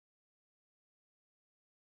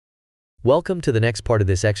Welcome to the next part of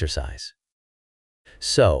this exercise.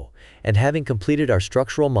 And having completed our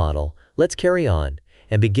structural model, let's carry on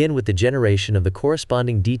and begin with the generation of the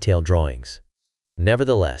corresponding detailed drawings.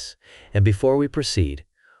 Nevertheless, and before we proceed,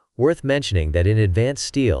 worth mentioning that in advanced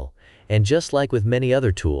steel, and just like with many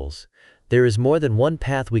other tools, there is more than one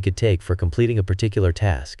path we could take for completing a particular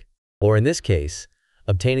task, or in this case,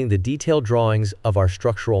 obtaining the detailed drawings of our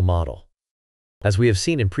structural model. As we have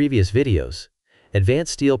seen in previous videos,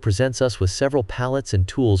 advanced steel presents us with several palettes and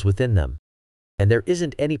tools within them, and there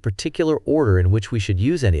isn't any particular order in which we should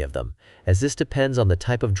use any of them, as this depends on the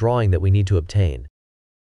type of drawing that we need to obtain.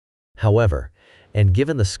 However, and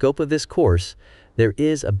given the scope of this course, there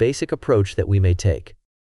is a basic approach that we may take,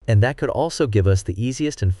 and that could also give us the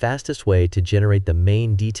easiest and fastest way to generate the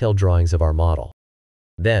main detailed drawings of our model.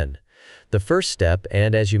 Then, the first step,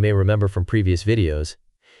 and as you may remember from previous videos,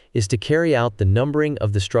 is to carry out the numbering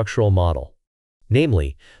of the structural model,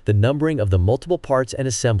 namely, the numbering of the multiple parts and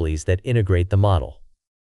assemblies that integrate the model.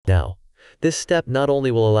 Now, this step not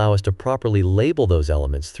only will allow us to properly label those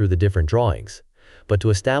elements through the different drawings, but to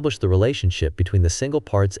establish the relationship between the single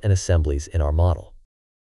parts and assemblies in our model.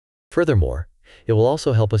 Furthermore, it will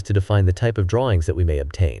also help us to define the type of drawings that we may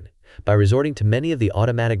obtain by resorting to many of the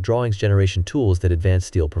automatic drawings generation tools that advanced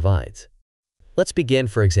steel provides. Let's begin,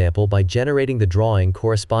 for example, by generating the drawing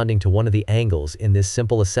corresponding to one of the angles in this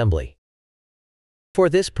simple assembly. For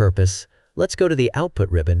this purpose, let's go to the Output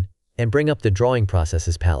ribbon and bring up the Drawing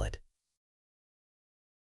Processes palette.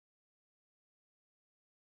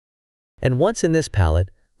 And once in this palette,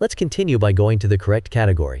 let's continue by going to the correct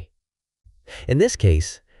category. In this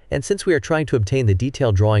case, and since we are trying to obtain the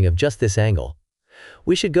detailed drawing of just this angle,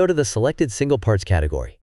 we should go to the selected single parts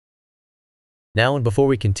category. Now, and before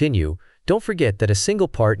we continue, don't forget that a single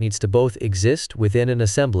part needs to both exist within an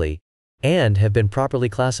assembly and have been properly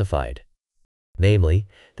classified. Namely,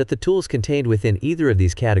 that the tools contained within either of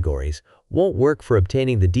these categories won't work for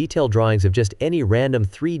obtaining the detailed drawings of just any random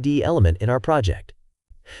 3D element in our project.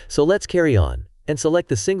 So let's carry on and select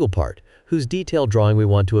the single part whose detailed drawing we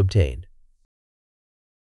want to obtain.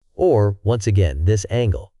 Or, once again, this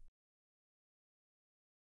angle.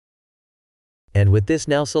 And with this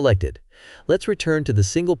now selected, let's return to the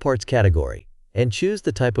single parts category and choose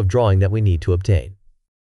the type of drawing that we need to obtain.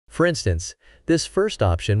 For instance, this first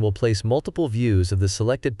option will place multiple views of the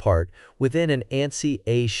selected part within an ANSI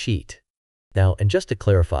A sheet. Now, and just to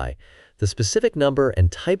clarify, the specific number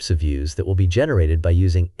and types of views that will be generated by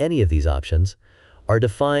using any of these options are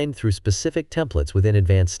defined through specific templates within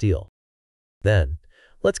Advanced Steel. Then,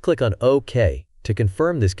 let's click on OK to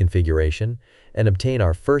confirm this configuration and obtain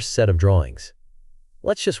our first set of drawings.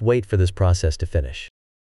 Let's just wait for this process to finish.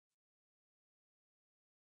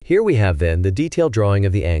 Here we have then the detailed drawing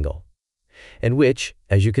of the angle, and which,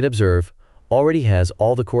 as you can observe, already has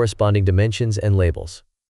all the corresponding dimensions and labels.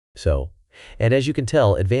 And as you can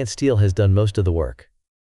tell, Advanced Steel has done most of the work.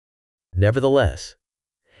 Nevertheless,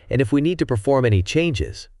 and if we need to perform any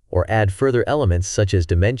changes or add further elements such as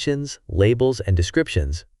dimensions, labels, and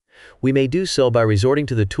descriptions, we may do so by resorting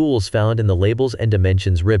to the tools found in the Labels and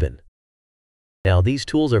Dimensions ribbon. Now, these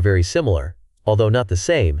tools are very similar, although not the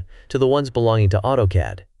same, to the ones belonging to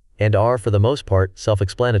AutoCAD, and are, for the most part,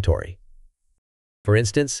 self-explanatory. For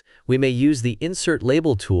instance, we may use the Insert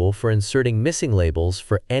Label tool for inserting missing labels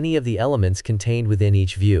for any of the elements contained within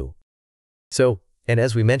each view. And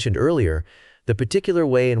as we mentioned earlier, the particular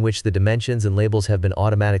way in which the dimensions and labels have been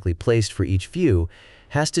automatically placed for each view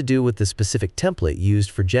has to do with the specific template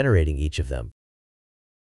used for generating each of them.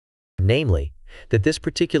 Namely, that this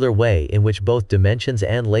particular way in which both dimensions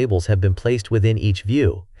and labels have been placed within each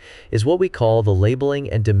view is what we call the labeling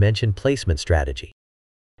and dimension placement strategy,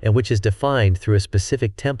 and which is defined through a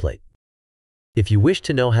specific template. If you wish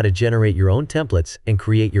to know how to generate your own templates and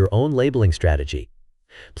create your own labeling strategy,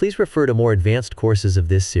 please refer to more advanced courses of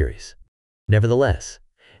this series. Nevertheless,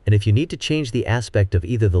 and if you need to change the aspect of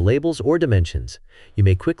either the labels or dimensions, you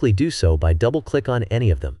may quickly do so by double-click on any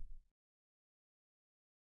of them.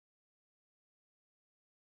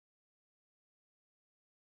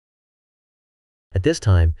 At this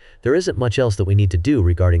time, there isn't much else that we need to do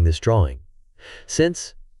regarding this drawing,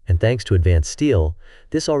 since, and thanks to Advanced Steel,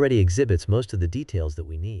 this already exhibits most of the details that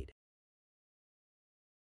we need.